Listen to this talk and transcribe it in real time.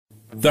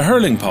The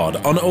Hurling Pod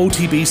on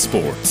OTB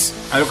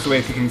Sports. I look at the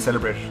way Kilkenny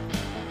celebrate.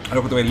 I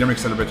look at the way Limerick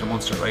celebrate in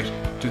Munster, right?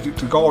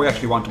 Do Galway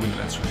actually want to win the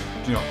Leinster?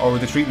 Or are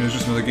they treating it as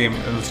just another game,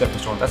 another stepping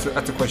stone? That's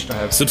a question I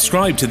have.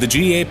 Subscribe to the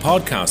GA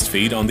podcast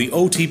feed on the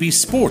OTB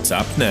Sports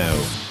app now.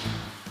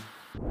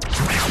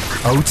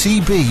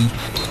 OTB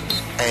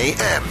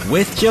AM.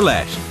 With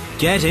Gillette.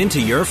 Get into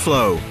your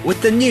flow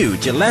with the new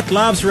Gillette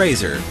Labs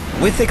Razor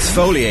with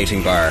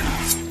exfoliating bar.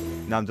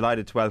 Now I'm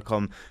delighted to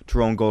welcome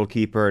Tyrone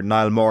goalkeeper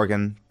Niall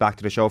Morgan back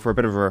to the show for a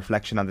bit of a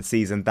reflection on the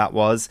season that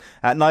was.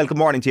 Niall, good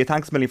morning to you.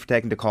 Thanks a million for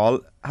taking the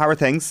call. How are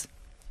things?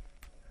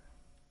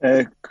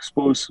 I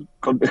suppose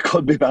it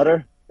could be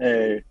better.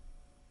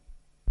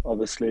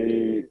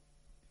 Obviously,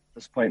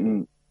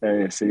 disappointing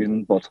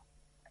season, but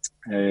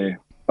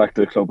back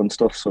to the club and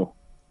stuff. So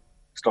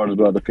started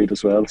with a defeat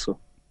as well. So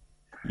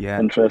yeah,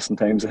 interesting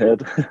times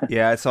ahead.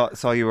 Yeah, I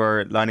saw you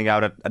were lining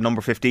out at number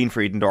 15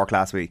 for Eden Dork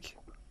last week.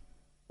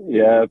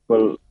 Yeah,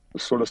 well,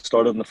 sort of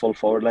started in the full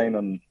forward line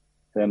and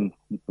then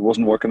it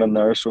wasn't working in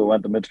there, so I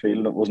went to midfield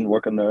and it wasn't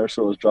working there,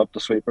 so I was dropped to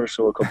sweeper,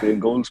 so I could be in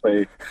goals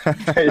by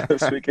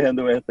this weekend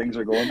the way things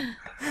are going.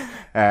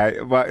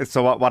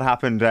 So what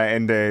happened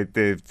in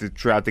the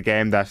throughout the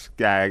game that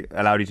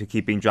allowed you to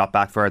keep being dropped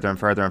back further and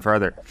further and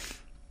further?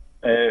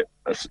 I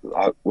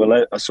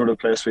sort of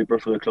play a sweeper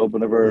for the club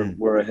whenever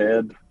we're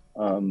ahead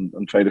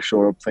and try to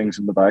shore up things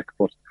in the back,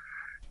 but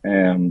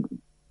the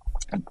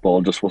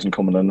ball just wasn't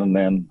coming in, and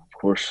then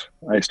of course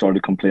I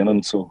started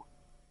complaining, so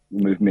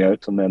they moved me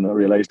out, and then I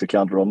realised I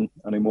can't run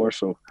anymore,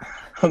 so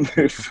I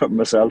moved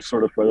myself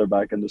sort of further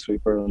back into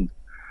sweeper, and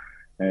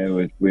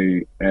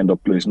we end up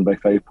losing by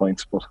 5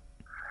 points, but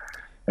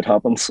it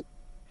happens.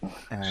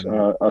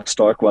 A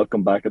stark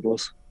welcome back it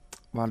was.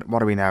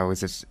 What are we now?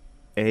 Is it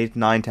 8,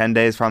 9, 10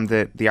 days from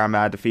the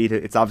Armagh defeat?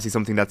 It's obviously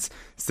something that's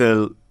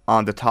still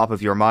on the top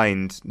of your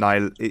mind,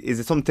 Niall. Is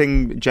it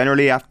something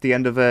generally after the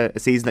end of a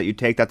season that you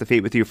take that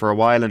defeat with you for a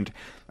while and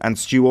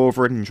stew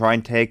over it and try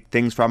and take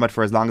things from it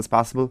for as long as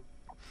possible?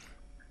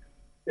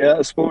 Yeah,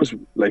 I suppose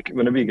like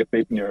whenever you get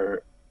beaten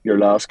your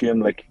last game,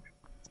 like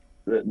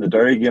the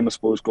Derry game, I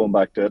suppose going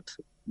back to it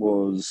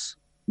was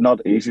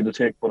not easy to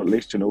take, but at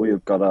least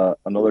you've got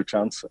another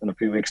chance in a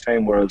few weeks'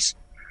 time, whereas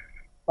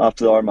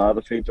after the Armagh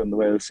defeat and the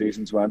way the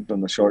seasons went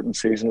and the shortened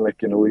season,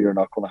 you're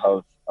not going to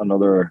have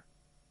another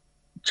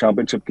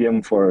championship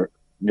game for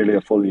nearly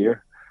a full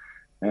year,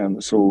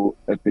 so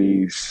it'd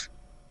be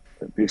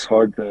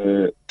hard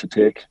to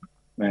take.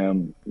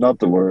 Not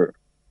that we're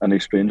any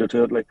stranger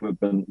to it, like we've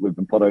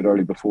been put out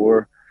early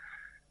before,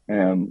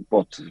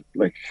 but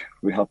like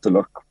we have to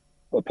look,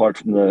 apart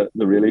from the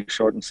really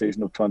shortened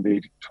season of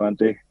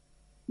 2020,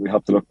 we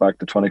have to look back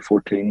to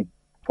 2014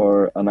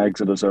 for an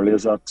exit as early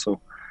as that.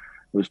 So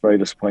it was very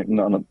disappointing,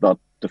 and that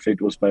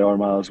defeat was by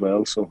Armagh as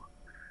well, so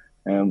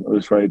it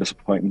was very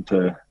disappointing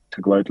to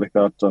go out like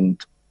that,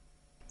 and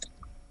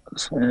I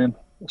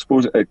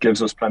suppose it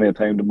gives us plenty of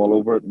time to mull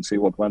over it and see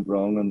what went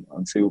wrong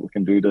and see what we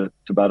can do to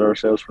better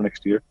ourselves for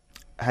next year.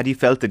 Had you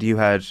felt that you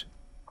had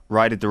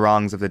righted the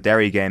wrongs of the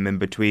Derry game in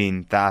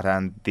between that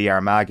and the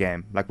Armagh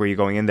game? Like, were you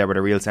going in there with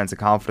a real sense of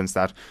confidence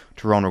that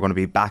Tyrone were going to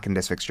be back in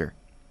this fixture?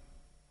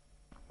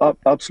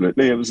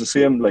 Absolutely, it was the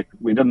same. Like,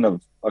 we didn't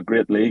have a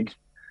great league.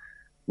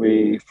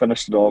 We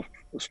finished it off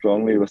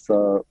strongly with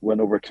a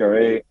win over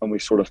Kerry, and we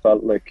sort of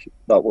felt like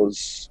that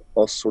was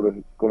us sort of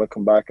going to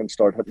come back and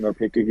start hitting our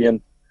peak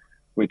again.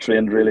 We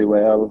trained really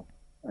well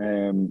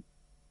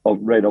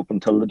right up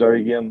until the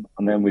Derry game,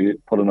 and then we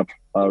put in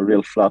a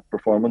real flat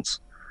performance.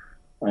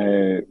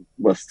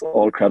 With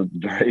all credit to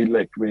Derry,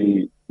 like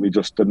we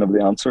just didn't have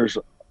the answers,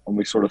 and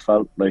we sort of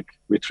felt like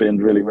we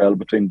trained really well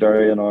between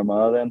Derry and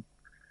Armagh then,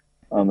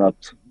 and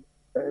that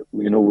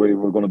we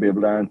were going to be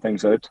able to iron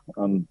things out.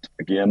 And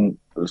again,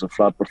 it was a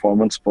flat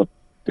performance, but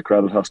the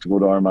credit has to go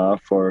to Armagh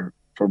for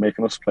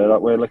making us play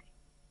that way. Like,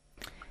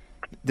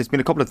 there's been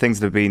a couple of things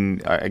that have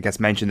been, I guess,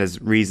 mentioned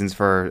as reasons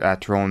for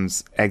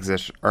Tyrone's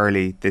exit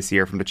early this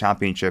year from the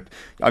Championship.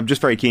 I'm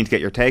just very keen to get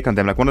your take on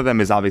them. Like, one of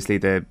them is obviously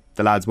the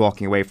lads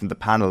walking away from the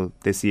panel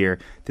this year.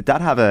 Did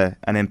that have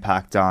an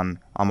impact on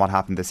what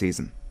happened this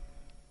season?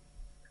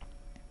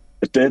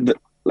 It did.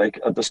 Like,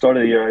 at the start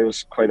of the year, I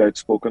was quite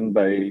outspoken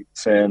by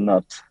saying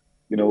that,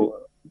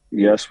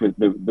 yes,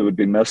 they would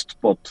be missed,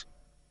 but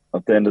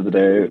at the end of the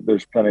day,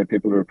 there's plenty of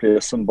people to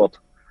replace them. But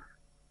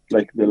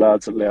like, the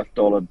lads that left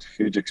all had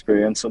huge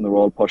experience, and they were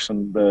all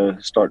pushing the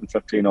starting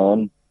 15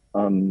 on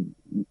and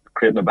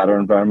creating a better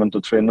environment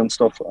of training and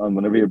stuff. And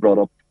whenever you brought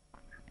up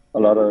a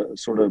lot of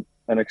sort of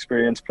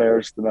inexperienced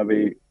players, they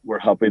maybe were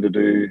happy to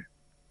do,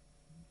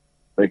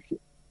 like,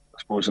 I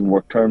suppose in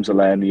work terms, a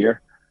lie in the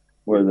year,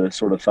 where they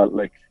sort of felt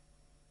like,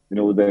 they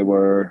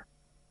were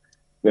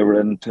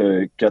in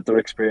to get their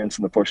experience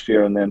in the first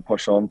year and then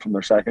push on from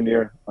their second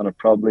year. And it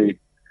probably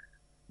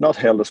not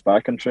held us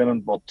back in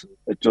training, but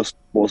it just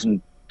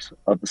wasn't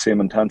at the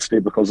same intensity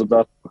because of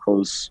that,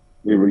 because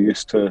we were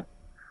used to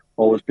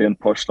always being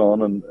pushed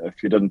on, and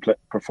if you didn't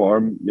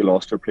perform, you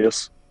lost your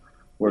place.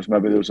 Whereas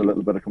maybe there was a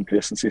little bit of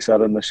complacency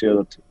set in this year,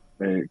 that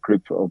a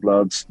group of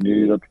lads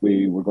knew that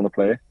we were going to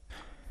play.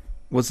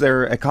 Was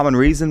there a common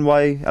reason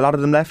why a lot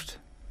of them left?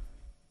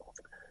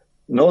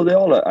 No, they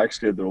all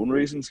actually had their own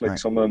reasons. Like Right.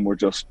 some of them were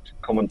just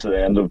coming to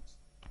the end of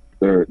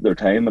their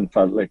time and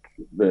felt like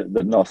they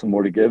had nothing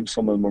more to give.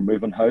 Some of them were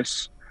moving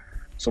house.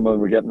 Some of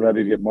them were getting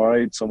ready to get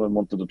married. Some of them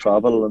wanted to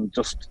travel, and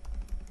just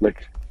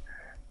like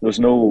there's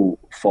no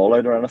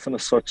fallout or anything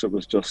as such. It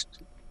was just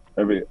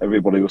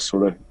everybody was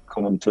sort of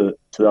coming to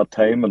that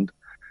time, and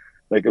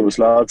like it was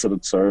lads that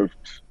had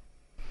served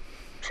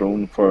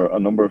Tyrone for a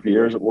number of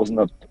years. It wasn't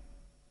that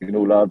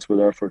lads were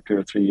there for 2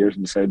 or 3 years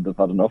and decided they've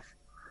had enough.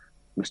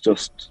 It was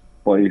just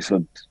boys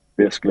had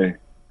basically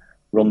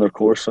run their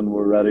course and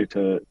were ready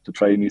to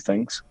try new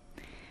things.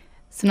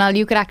 So now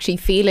you could actually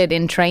feel it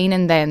in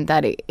training then,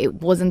 that it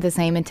wasn't the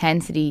same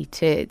intensity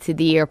to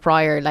the year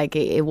prior. Like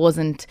it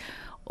wasn't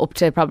up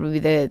to probably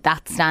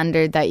that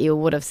standard that you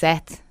would have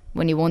set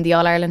when you won the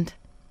All-Ireland.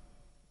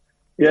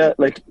 Yeah,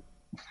 like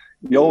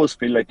you always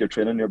feel like you're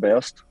training your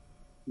best,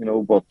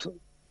 but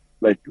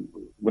like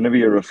whenever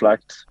you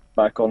reflect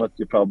back on it,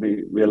 you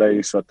probably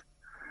realise that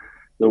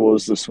there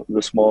was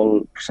the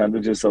small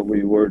percentages that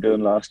we were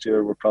doing last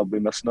year were probably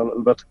missing a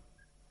little bit.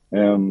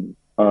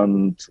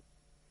 And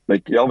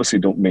like you obviously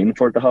don't mean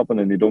for it to happen,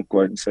 and you don't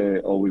go out and say,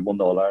 oh, we won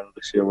the All-Ireland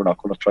this year, we're not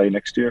going to try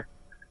next year.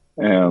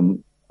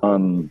 And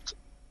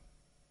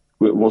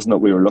it wasn't that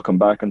we were looking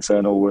back and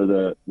saying, oh,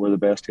 we're the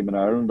best team in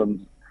Ireland.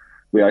 And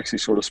we actually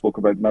sort of spoke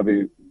about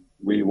maybe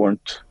we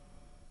weren't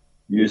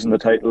using the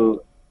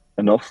title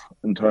enough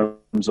in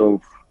terms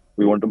of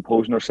we weren't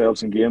imposing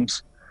ourselves in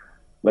games.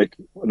 Like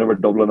whenever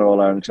Dublin are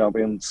All-Ireland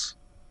champions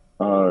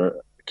or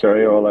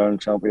Kerry are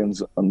All-Ireland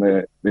champions and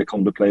they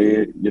come to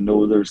play,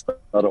 there's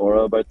that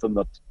aura about them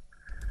that,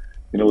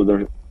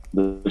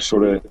 they're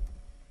sort of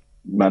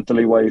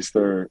mentally wise,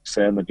 they're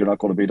saying that you're not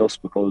going to beat us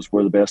because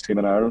we're the best team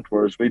in Ireland,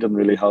 whereas we didn't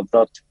really have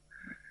that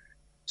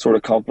sort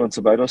of confidence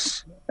about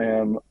us,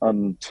 and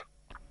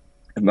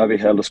it maybe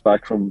held us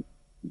back from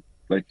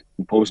like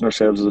imposing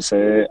ourselves, as I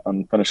say,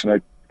 and finishing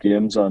out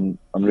games and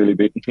really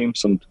beating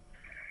teams, and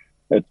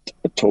it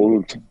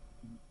told,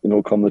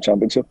 come the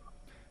championship.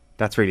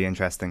 That's really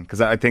interesting,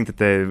 because I think that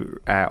the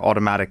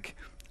automatic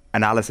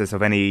analysis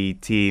of any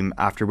team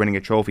after winning a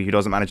trophy who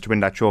doesn't manage to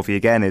win that trophy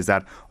again is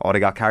that, they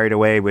got carried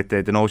away with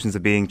the notions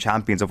of being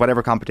champions of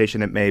whatever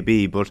competition it may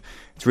be. But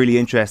it's really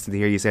interesting to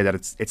hear you say that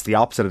it's the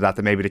opposite of that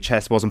maybe the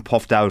chest wasn't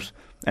puffed out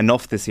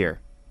enough this year.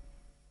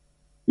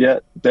 Yeah,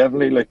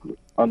 definitely.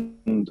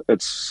 And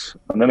it's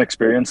an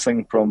inexperienced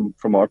thing from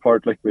our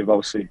part. Like we've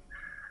obviously,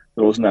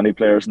 there wasn't any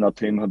players in that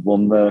team had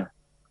won the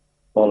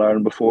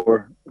All-Ireland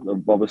before.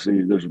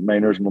 Obviously there's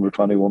minors and under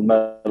 21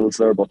 medals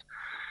there, but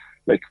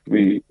like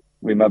we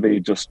maybe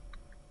just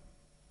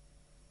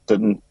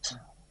didn't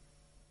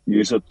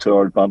use it to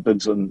our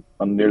advantage and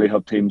nearly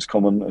have teams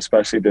coming,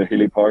 especially to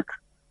Healy Park,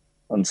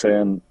 and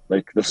saying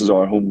like, this is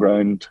our home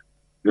ground,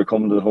 you're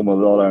coming to the home of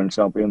the All-Ireland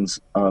champions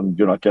and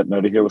you're not getting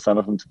out of here with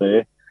anything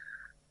today.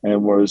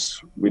 And whereas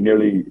we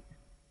nearly,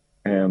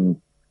 I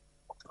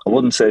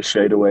wouldn't say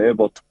shied away,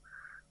 but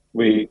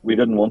we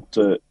didn't want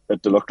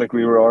it to look like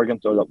we were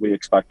arrogant or that we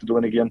expected to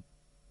win again,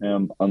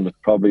 and it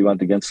probably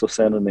went against us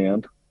then in the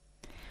end.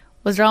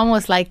 Was there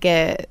almost like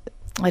a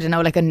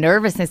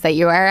nervousness that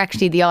you are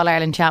actually the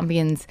All-Ireland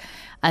champions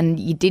and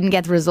you didn't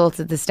get the results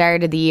at the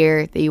start of the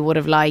year that you would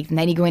have liked, and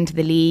then you go into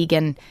the league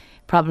and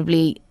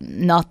probably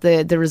not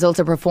the results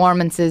or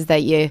performances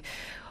that you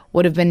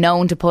would have been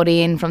known to put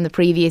in from the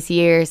previous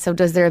year? So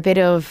does there a bit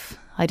of,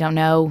 I don't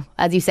know,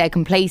 as you said,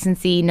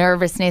 complacency,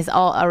 nervousness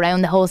all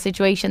around the whole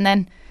situation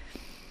then?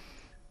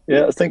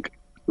 Yeah, I think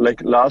like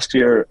last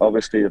year,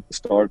 obviously at the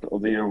start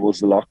of the year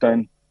was the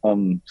lockdown,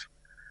 and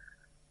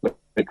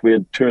like we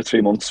had 2 or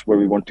 3 months where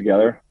we weren't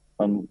together,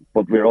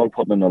 but we were all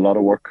putting in a lot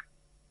of work,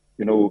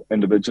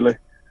 individually.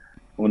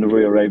 Whenever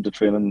we arrived at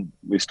training,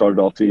 we started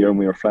off the year and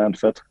we were flying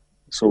fit,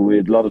 so we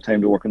had a lot of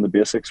time to work on the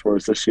basics.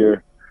 Whereas this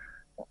year,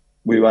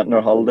 we went on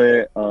our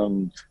holiday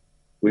and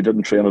we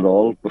didn't train at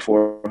all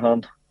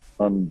beforehand,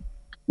 and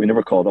we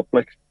never caught up.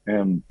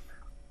 And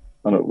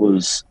it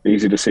was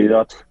easy to see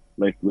that.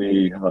 Like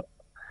we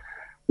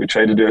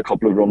tried to do a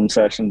couple of running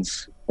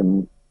sessions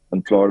in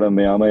Florida and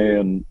Miami,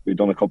 and we'd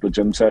done a couple of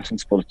gym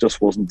sessions, but it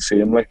just wasn't the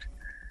same.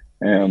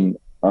 And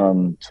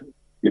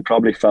you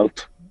probably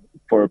felt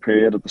for a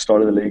period at the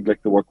start of the league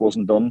like the work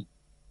wasn't done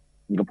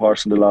in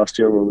comparison to last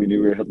year, where we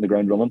knew we were hitting the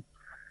ground running.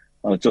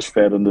 And it just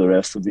fed into the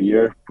rest of the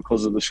year.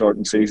 Because of the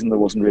shortened season, there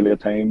wasn't really a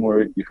time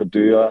where you could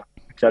do a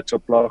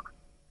catch-up block,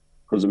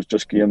 because it was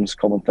just games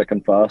coming thick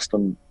and fast.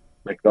 And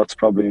like that's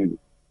probably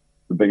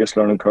the biggest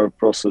learning curve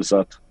for us, is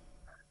that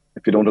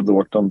if you don't have the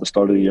work done at the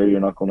start of the year, you're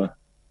not going to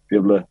be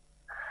able to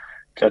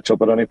catch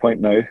up at any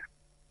point now.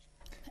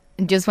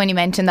 Just when you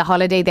mentioned the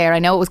holiday there, I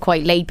know it was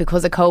quite late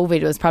because of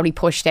COVID. It was probably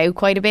pushed out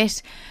quite a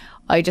bit.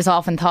 I just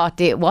often thought,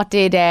 what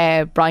did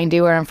Brian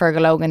Dewar and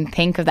Fergal Logan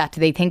think of that?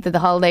 Did they think that the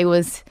holiday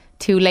was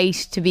too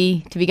late to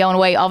be going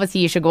away?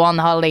 Obviously you should go on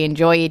the holiday,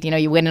 enjoy it,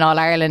 you win in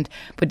All-Ireland,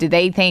 but did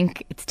they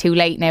think it's too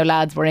late now,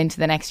 lads, we're into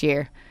the next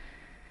year?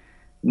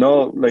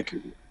 No, like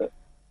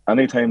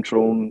anytime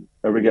Tyrone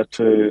ever get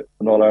to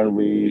an All-Ireland,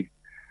 we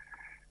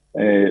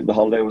The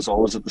holiday was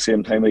always at the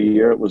same time of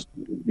year.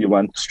 You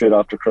went straight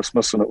after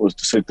Christmas, and it was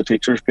to suit the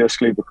teachers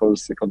basically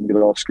because they couldn't get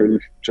off school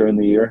during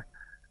the year.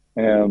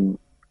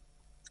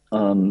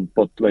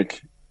 But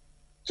like,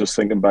 just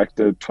thinking back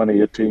to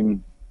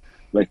 2018,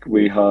 like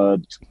we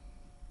had,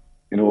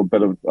 a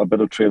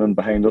bit of training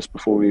behind us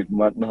before we even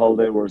went on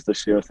holiday. Whereas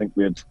this year, I think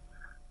we had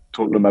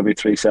total of maybe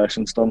 3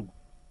 sessions done,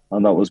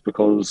 and that was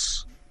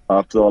because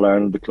after the All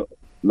Ireland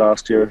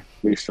last year,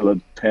 we still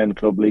had 10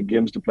 club league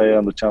games to play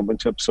on the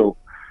championship. So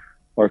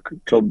our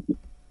club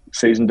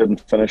season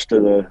didn't finish to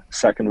the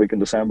second week in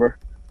December,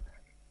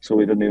 so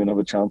we didn't even have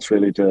a chance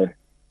really to,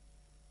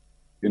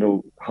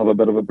 have a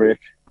bit of a break,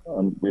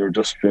 and we were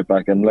just straight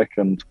back in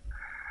and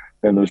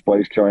then there's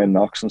boys carrying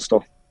knocks and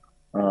stuff,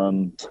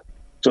 and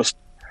just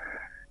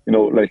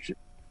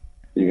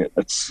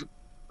it's,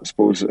 I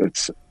suppose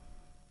it's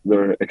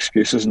their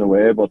excuses in a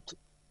way, but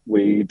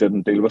we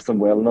didn't deal with them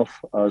well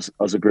enough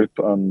as a group,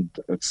 and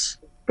it's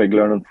big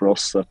learning for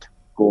us that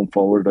going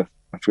forward,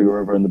 if we were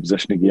ever in the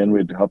position again,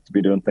 we'd have to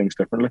be doing things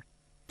differently.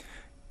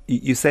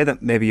 You say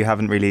that maybe you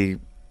haven't really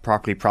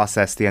properly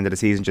processed the end of the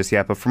season just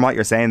yet, but from what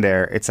you're saying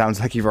there, it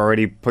sounds like you've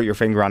already put your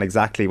finger on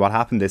exactly what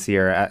happened this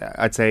year.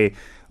 I'd say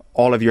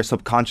all of your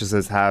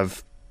subconsciouses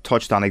have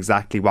touched on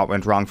exactly what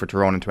went wrong for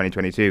Tyrone in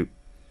 2022.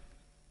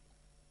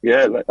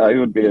 Yeah, I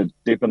would be a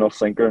deep enough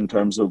thinker in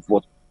terms of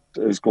what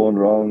is going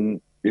wrong.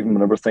 Even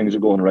whenever things are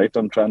going right,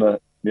 I'm trying to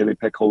nearly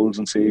pick holes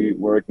and see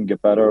where I can get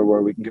better,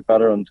 where we can get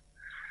better.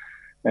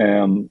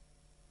 And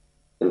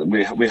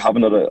we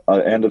haven't had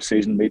an end of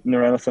season meeting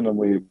or anything,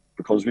 and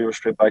because we were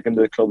straight back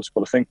into the clubs.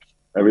 But I think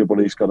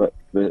everybody's got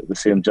the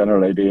same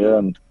general idea,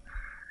 and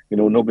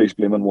nobody's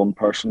blaming one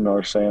person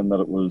or saying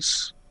that it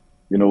was,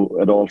 it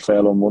all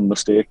fell on one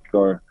mistake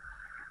or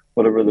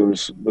whatever. There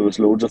was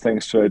loads of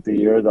things throughout the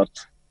year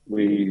that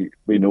we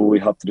know we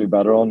have to do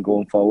better on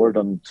going forward,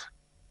 and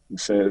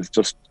it's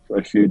just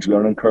a huge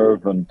learning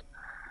curve. And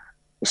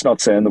it's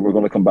not saying that we're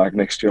going to come back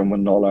next year and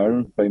win All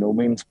Ireland by no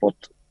means, but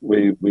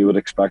we would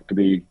expect to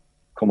be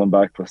coming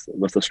back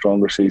with a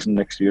stronger season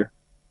next year.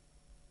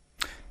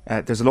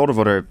 There's a lot of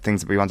other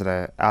things that we wanted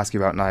to ask you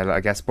about, Niall.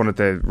 I guess one of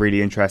the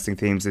really interesting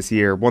themes this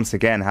year, once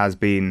again, has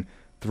been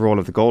the role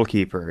of the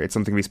goalkeeper. It's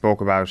something we spoke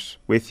about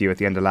with you at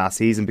the end of last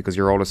season because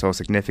your role is so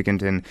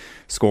significant in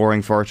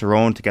scoring for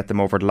Tyrone to get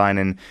them over the line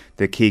in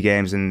the key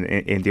games in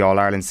the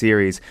All-Ireland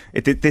series.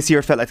 This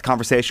year felt like the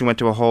conversation went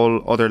to a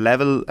whole other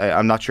level.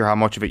 I'm not sure how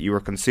much of it you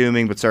were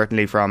consuming, but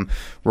certainly from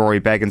Rory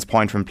Beggan's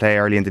point from play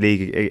early in the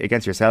league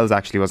against yourselves,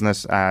 actually, wasn't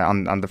it,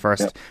 on the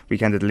first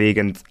weekend of the league,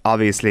 and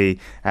obviously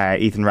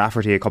Ethan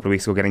Rafferty a couple of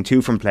weeks ago getting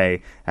 2 from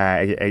play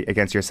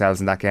against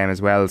yourselves in that game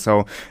as well.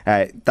 So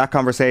that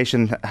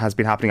conversation has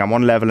been happening on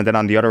one level, and then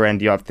on the other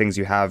end you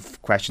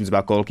have questions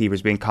about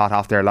goalkeepers being caught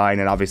off their line,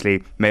 and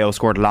obviously Mayo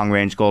scored a long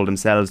range goal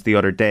themselves the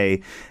other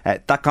day.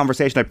 That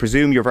conversation, I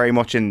presume you're very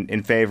much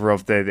in favour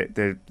of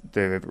the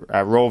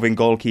roving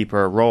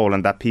goalkeeper role,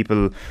 and that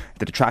people,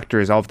 the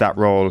detractors of that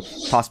role,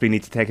 possibly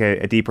need to take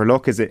a deeper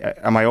look.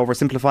 Am I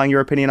oversimplifying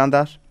your opinion on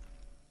that?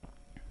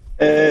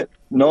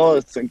 No,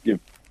 I think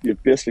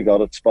you've basically got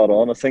it spot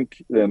on. I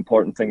think the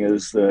important thing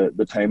is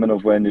the timing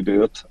of when you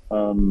do it,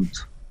 and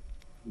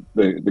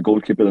the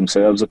goalkeeper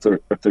themselves, if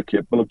they're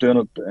capable of doing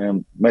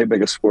it. My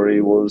biggest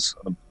worry was,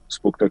 and I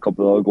spoke to a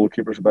couple of other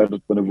goalkeepers about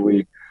it whenever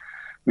we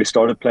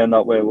started playing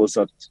that way, was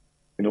that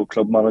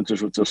club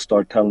managers would just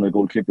start telling the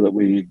goalkeeper that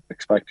we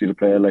expect you to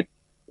play like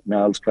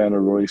Niall's playing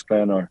or Rory's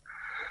playing or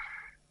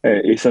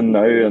Ethan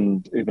now,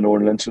 and even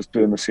Eoin Lynch is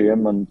doing the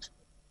same. And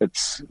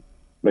it's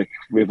like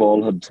we've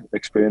all had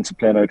experience of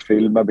playing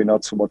outfield, maybe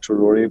not so much with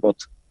Rory,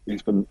 but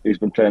he's been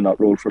playing that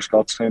role for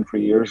Scottstown for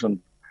years. And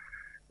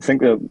I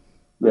think that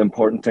the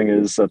important thing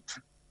is that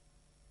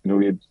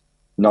you're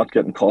not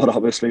getting caught,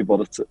 obviously,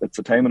 but it's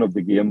the timing of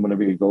the game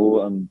whenever you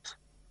go. And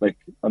like,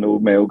 I know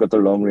Mayo got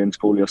their long range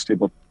goal yesterday,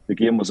 but the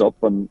game was up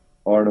and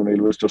Aaron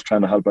O'Neill was just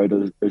trying to help out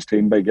his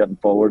team by getting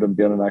forward and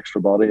being an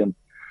extra body.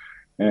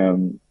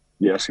 And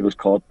yes, he was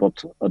caught,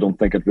 but I don't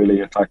think it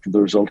really affected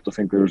the result. I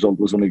think the result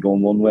was only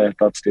going one way at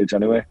that stage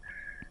anyway.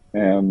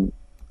 And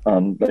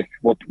like,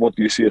 what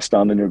do you see as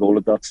standing your goal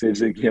at that stage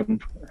of the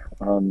game,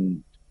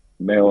 and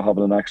Mayo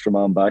having an extra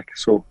man back?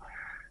 So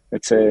I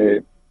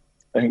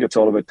think it's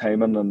all about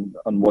timing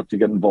and what you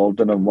get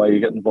involved in and why you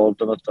get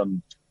involved in it.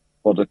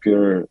 But if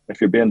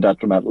you're being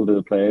detrimental to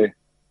the play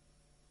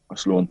or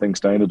slowing things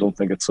down, I don't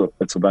think it's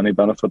of any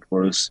benefit.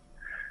 Whereas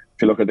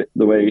if you look at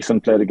the way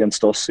Ethan played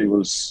against us, he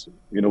was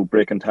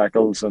breaking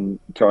tackles and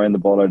carrying the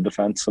ball out of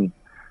defence, and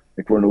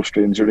like, we're no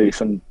stranger to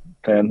Ethan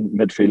playing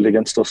midfield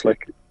against us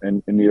like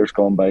in years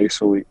gone by.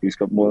 So he's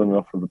got more than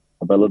enough of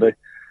ability.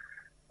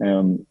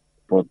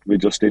 But we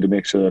just need to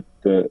make sure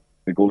that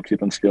the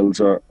goalkeeping skills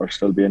are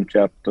still being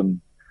kept,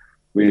 and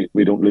we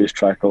don't lose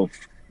track of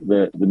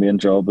the main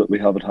job that we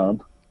have at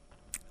hand.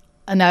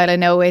 And now I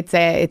know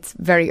it's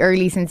very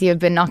early since you have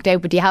been knocked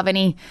out, but do you have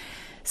any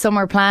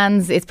summer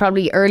plans? It's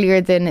probably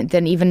earlier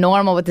than even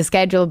normal with the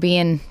schedule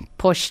being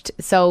pushed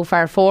so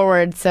far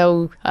forward.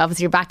 So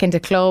obviously you're back into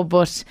club,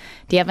 but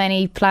do you have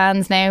any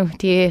plans now?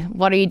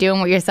 What are you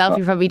doing with yourself?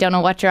 You probably don't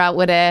know what you're at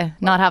with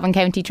not having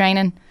county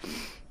training.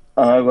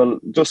 Well,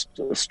 just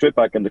straight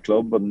back in the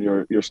club, and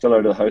you're still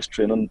out of the house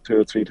training 2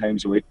 or 3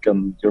 times a week,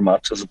 and your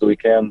matches at the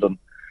weekend, and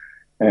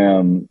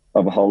I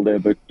have a holiday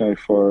booked now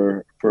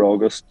for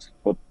August,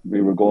 but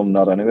we were going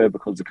that anyway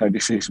because the county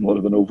season would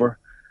have been over.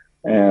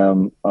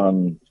 And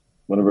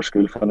whenever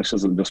school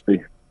finishes, it'll just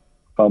be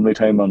family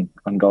time and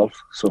golf.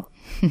 So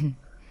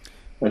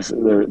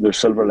there's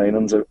silver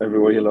linings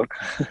everywhere you look.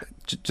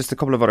 Just a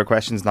couple of other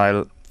questions,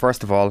 Niall.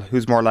 First of all,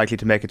 who's more likely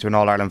to make it to an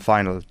All-Ireland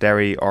final,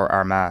 Derry or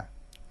Armagh?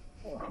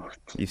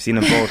 You've seen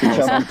them both.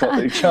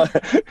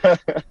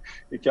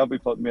 You can't be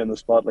putting me on the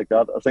spot like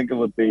that. I think it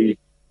would be,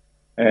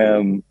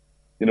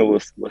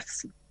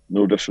 with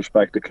no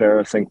disrespect to Clare,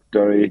 I think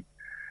Derry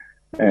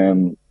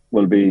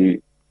will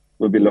be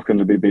looking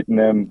to be beating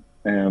them,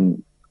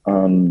 and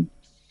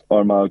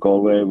Armagh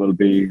Galway will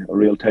be a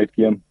real tight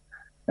game.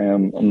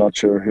 I'm not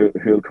sure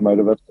who'll come out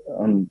of it,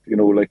 and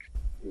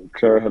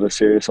Clare had a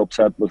serious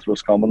upset with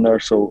Roscommon there,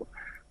 so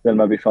they'll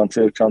maybe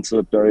fancy the chances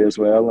of Derry as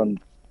well. And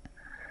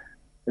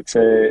it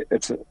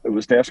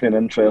was definitely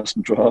an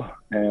interesting draw.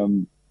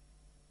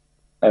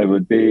 I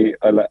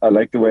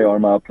like the way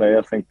Armagh play.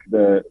 I think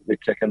the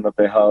kicking that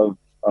they have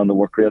and the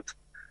work rate.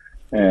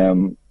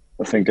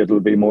 I think it'll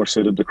be more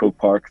suited to Croke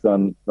Park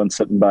than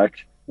sitting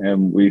back.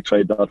 We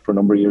tried that for a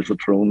number of years with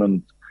Tyrone,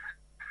 and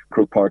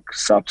Croke Park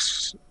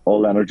saps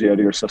all energy out of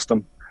your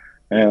system.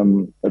 I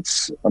know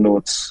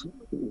it's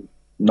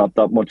not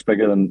that much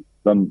bigger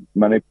than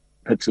many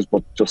pitches,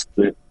 but just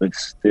the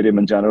stadium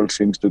in general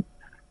seems to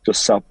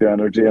just sap your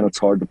energy, and it's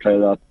hard to play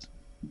that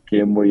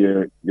game where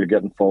you're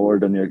getting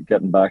forward and you're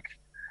getting back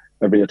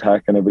every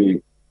attack and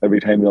every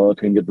time the other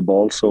team get the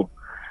ball. So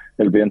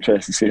it'll be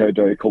interesting to see how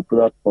Derry cope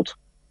with that. But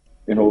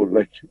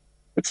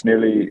it's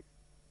nearly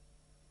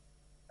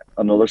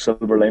another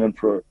silver lining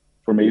for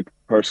me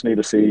personally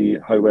to see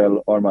how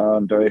well Armagh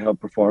and Derry have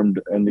performed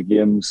in the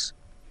games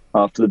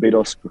after they beat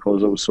us,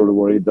 because I was sort of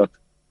worried that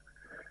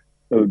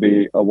it would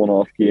be a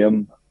one-off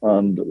game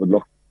and it would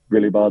look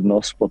really bad on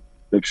us, but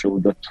they've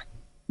showed that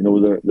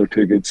they're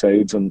two good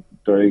sides, and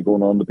Derry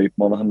going on to beat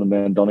Monaghan and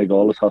then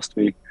Donegal, it has to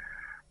be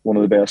one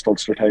of the best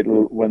Ulster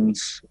title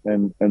wins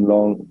in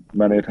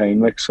many a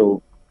time.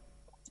 So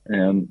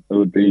it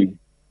would be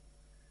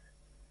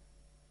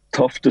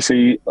tough to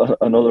see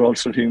another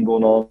Ulster team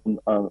going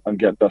on and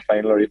get the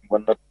final or even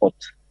win it, but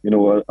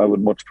I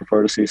would much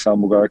prefer to see Sam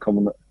Maguire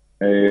coming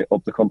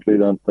up the country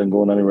than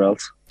going anywhere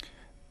else.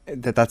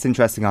 That's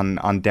interesting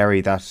on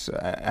Derry, that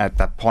at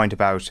that point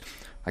about,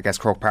 I guess,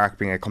 Croke Park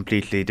being a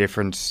completely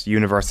different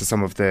universe to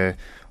some of the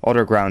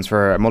other grounds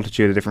for a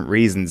multitude of different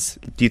reasons.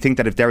 Do you think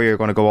that if Derry are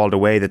going to go all the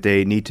way, that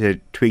they need to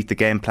tweak the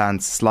game plan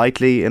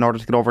slightly in order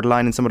to get over the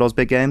line in some of those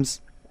big games?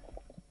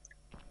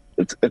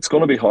 It's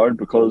going to be hard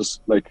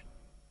because,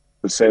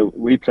 say,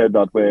 we played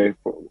that way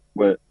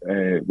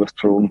with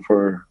Tyrone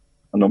for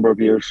a number of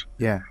years.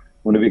 Yeah.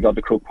 When we got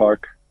to Croke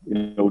Park,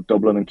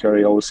 Dublin and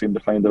Kerry always seemed to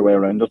find their way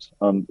around it,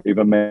 and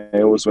even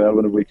Mayo as well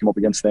when we came up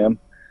against them.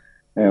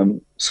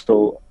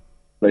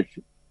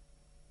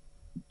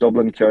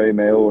 Dublin, Kerry,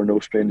 Mayo are no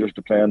strangers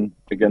to playing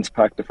against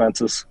packed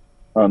defences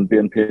and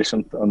being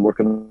patient and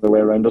working their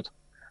way around it.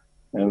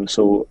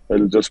 So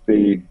it'll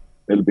be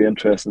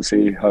interesting to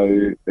see how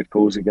it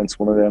goes against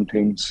one of them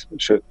teams.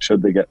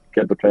 Should they get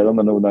to play them?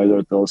 I know now they're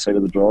at the other side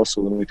of the draw,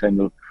 so the only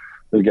time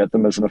they'll get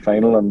them is in a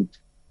final, and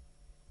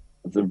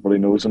as everybody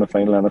knows, in a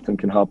final anything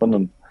can happen,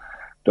 and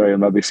Derry will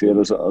maybe see it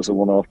as a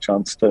one-off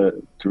chance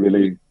to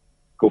really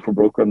go for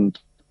broke. And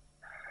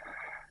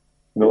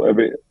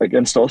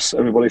against us,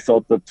 everybody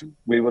thought that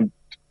we would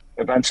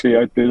eventually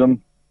outdo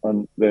them,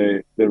 and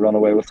they ran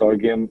away with our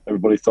game.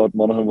 Everybody thought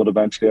Monaghan would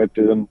eventually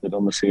outdo them. They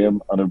done the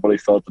same, and everybody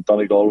thought that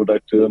Donegal would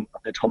outdo them,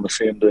 and they done the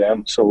same to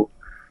them. So,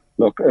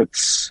 look,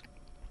 it's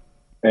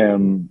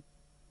going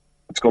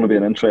to be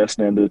an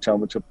interesting end of the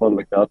championship, put it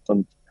like that.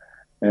 And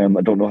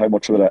I don't know how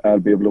much of it I'll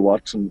be able to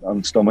watch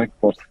and stomach,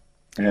 but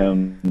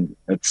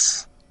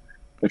it's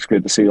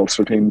great to see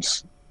Ulster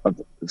teams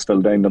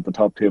still down at the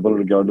top table,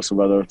 regardless of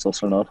whether it's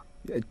us or not.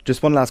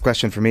 Just one last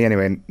question for me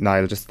anyway,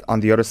 Niall, just on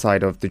the other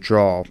side of the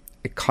draw.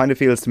 It kind of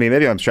feels to me,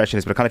 maybe I'm stretching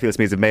this, but it kind of feels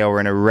to me as if Mayo were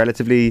in a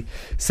relatively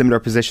similar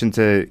position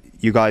to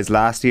you guys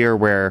last year,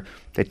 where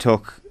they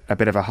took a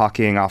bit of a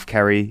hockeying off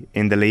Kerry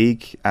in the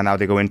league, and now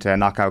they go into a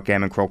knockout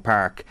game in Croke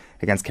Park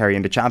against Kerry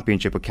in the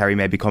championship, with Kerry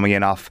maybe coming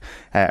in off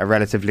a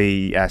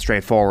relatively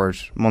straightforward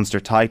Munster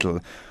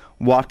title.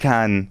 What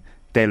can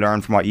they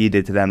learn from what you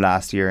did to them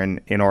last year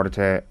in order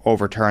to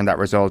overturn that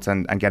result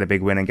and get a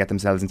big win and get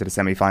themselves into the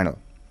semi-final?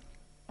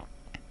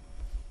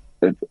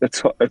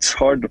 It's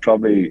hard to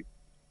probably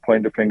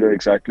point a finger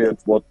exactly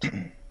at what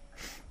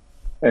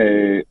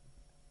they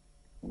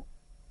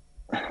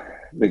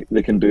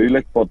can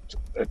do, but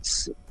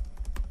it's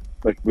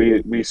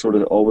we sort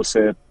of always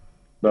say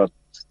that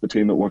the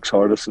team that works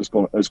hardest is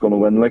going to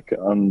win,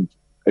 and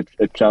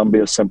it can be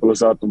as simple as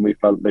that. And we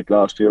felt like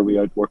last year we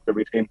outworked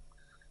every team,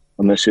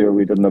 and this year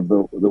we didn't have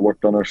the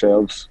work done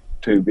ourselves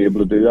to be able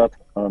to do that,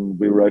 and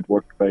we were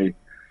outworked by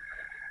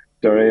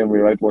Derry and we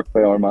were outworked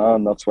by Armagh,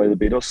 and that's why they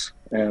beat us.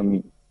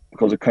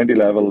 Because at county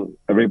level,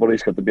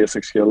 everybody's got the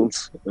basic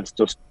skills. It's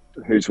just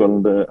who's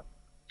willing to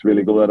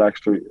really go that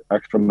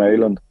extra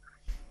mile. And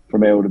for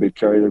Mayo to beat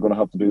Kerry, they're going to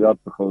have to do that,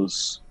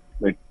 because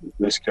like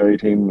this Kerry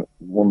team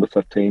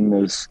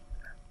 1-15 is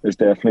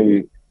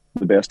definitely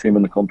the best team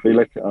in the country.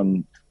 Like,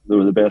 and they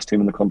were the best team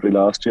in the country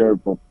last year,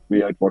 but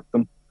we outworked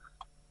them.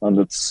 And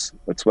it's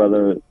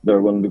whether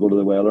they're willing to go to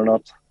the well or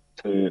not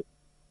to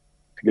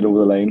get over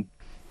the line.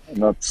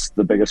 And that's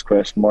the biggest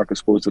question mark, I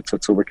suppose, that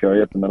sits over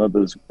Kerry at the minute,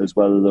 is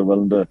whether they're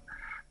willing to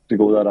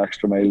go that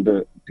extra mile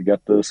to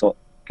get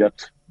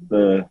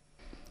the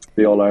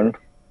All-Ireland.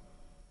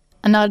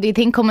 And now, do you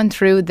think coming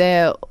through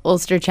the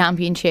Ulster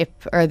Championship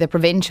or the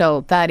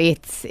provincial that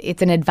it's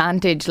an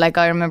advantage? Like,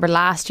 I remember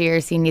last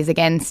year seeing you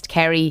against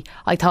Kerry,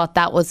 I thought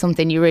that was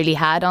something you really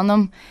had on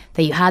them,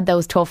 that you had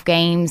those tough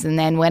games, and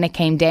then when it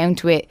came down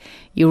to it,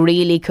 you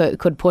really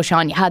could push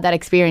on. You had that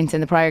experience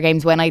in the prior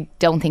games when I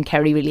don't think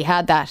Kerry really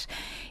had that.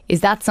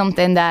 Is that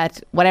something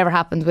that, whatever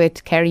happens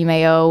with Kerry,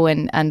 Mayo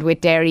and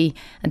with Derry,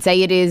 and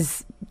say it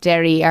is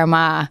Derry,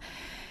 Armagh,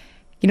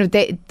 you know,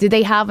 do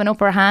they have an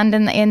upper hand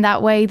in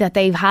that way, that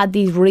they've had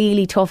these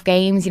really tough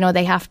games? You know,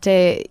 they have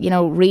to, you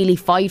know, really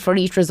fight for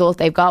each result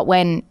they've got,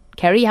 when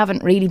Kerry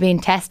haven't really been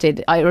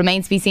tested. It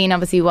remains to be seen,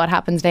 obviously, what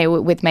happens now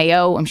with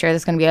Mayo. I'm sure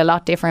there's going to be a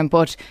lot different,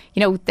 but,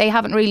 you know, they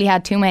haven't really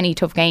had too many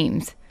tough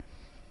games.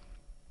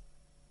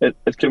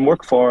 It can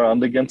work for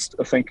and against.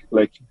 I think,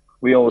 like,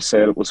 we always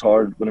said it was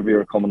hard whenever you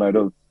were coming out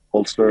of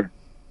Ulster.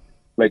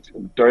 Like,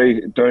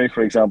 Derry,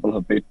 for example,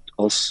 have beat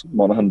us,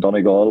 Monaghan,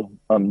 Donegal,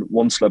 and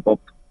one slip up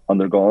and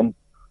they're gone.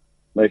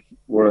 Like,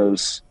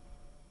 whereas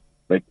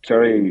like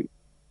Kerry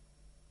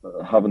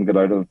haven't got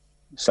out of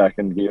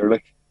second gear,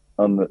 like,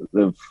 and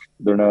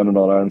they're now in an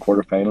All-Ireland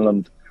quarter final,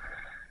 and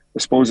I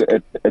suppose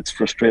it's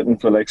frustrating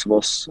for the likes of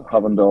us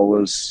having to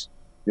always,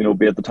 you know,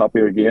 be at the top of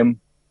your game,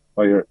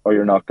 or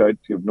you're knocked out.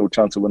 You have no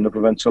chance of winning the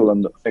provincial,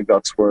 and I think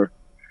that's where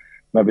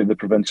maybe the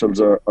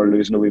provincials are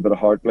losing a wee bit of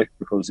heart, like,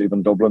 because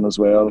even Dublin as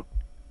well,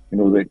 you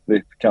know,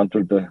 they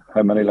cantered to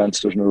how many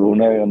Leinsters in a row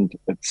now, and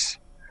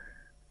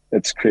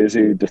it's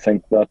crazy to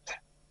think that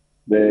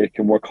they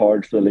can work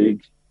hard for the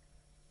league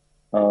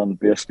and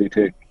basically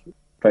take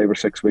 5 or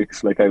 6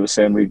 weeks. Like I was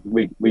saying,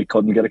 we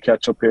couldn't get a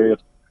catch-up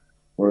period,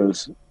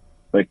 whereas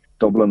like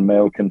Dublin,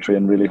 Mayo can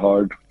train really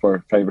hard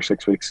for 5 or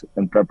 6 weeks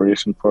in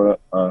preparation for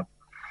an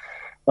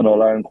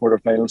All-Ireland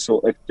quarter-final. So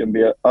it can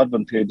be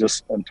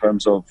advantageous in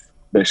terms of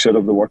they should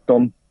have the work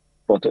done,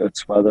 but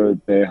it's whether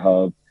they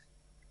have,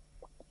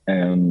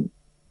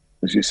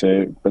 as you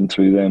say, been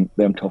through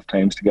them tough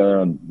times together,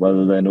 and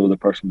whether they know the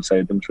person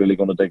beside them is really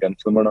going to dig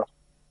into them or not.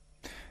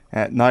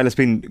 Niall, it's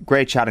been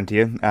great chatting to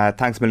you.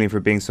 Thanks a million for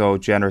being so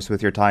generous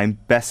with your time.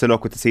 Best of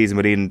luck with the season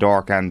with Eden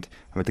Dork and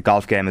with the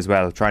golf game as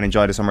well. Try and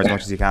enjoy the summer as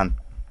much as you can.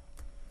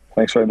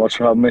 Thanks very much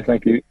for having me.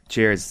 Thank you.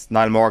 Cheers.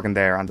 Niall Morgan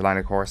there on the line,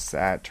 of course.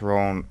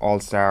 Tyrone,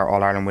 All-Star,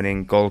 All-Ireland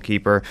winning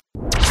goalkeeper.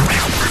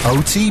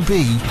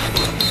 OTB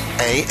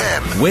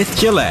AM. With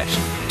Gillette.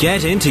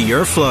 Get into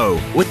your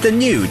flow with the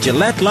new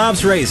Gillette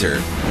Labs Razor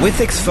with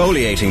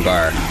exfoliating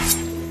bar.